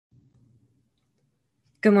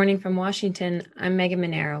Good morning from Washington. I'm Megan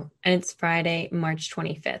Monero, and it's Friday, March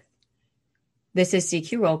 25th. This is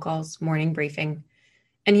CQ Roll Call's morning briefing,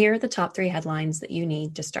 and here are the top 3 headlines that you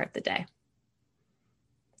need to start the day.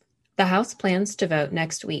 The House plans to vote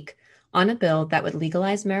next week on a bill that would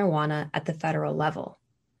legalize marijuana at the federal level.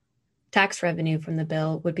 Tax revenue from the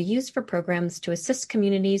bill would be used for programs to assist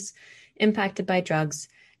communities impacted by drugs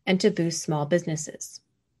and to boost small businesses.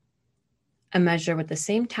 A measure with the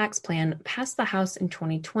same tax plan passed the House in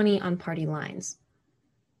 2020 on party lines.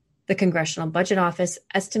 The Congressional Budget Office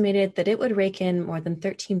estimated that it would rake in more than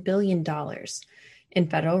 $13 billion in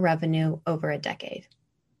federal revenue over a decade.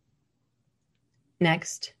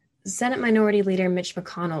 Next, Senate Minority Leader Mitch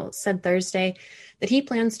McConnell said Thursday that he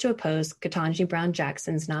plans to oppose Ketanji Brown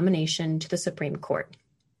Jackson's nomination to the Supreme Court.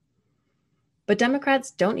 But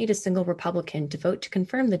Democrats don't need a single Republican to vote to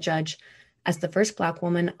confirm the judge as the first Black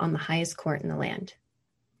woman on the highest court in the land.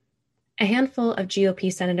 A handful of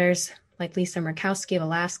GOP senators, like Lisa Murkowski of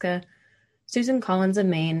Alaska, Susan Collins of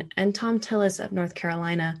Maine, and Thom Tillis of North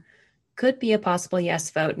Carolina, could be a possible yes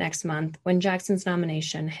vote next month when Jackson's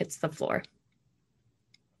nomination hits the floor.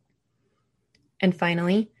 And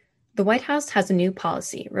finally, the White House has a new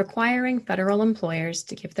policy requiring federal employers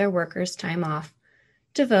to give their workers time off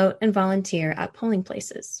to vote and volunteer at polling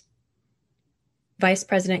places. Vice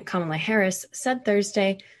President Kamala Harris said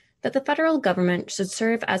Thursday that the federal government should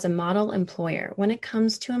serve as a model employer when it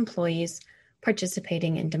comes to employees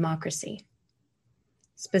participating in democracy.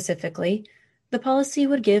 Specifically, the policy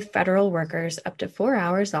would give federal workers up to 4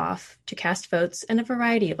 hours off to cast votes in a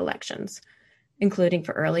variety of elections, including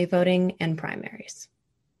for early voting and primaries.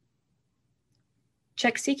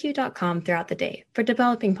 Check CQ.com throughout the day for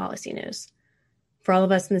developing policy news. For all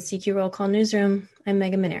of us in the CQ Roll Call newsroom, I'm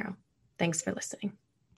Megan Monero. Thanks for listening.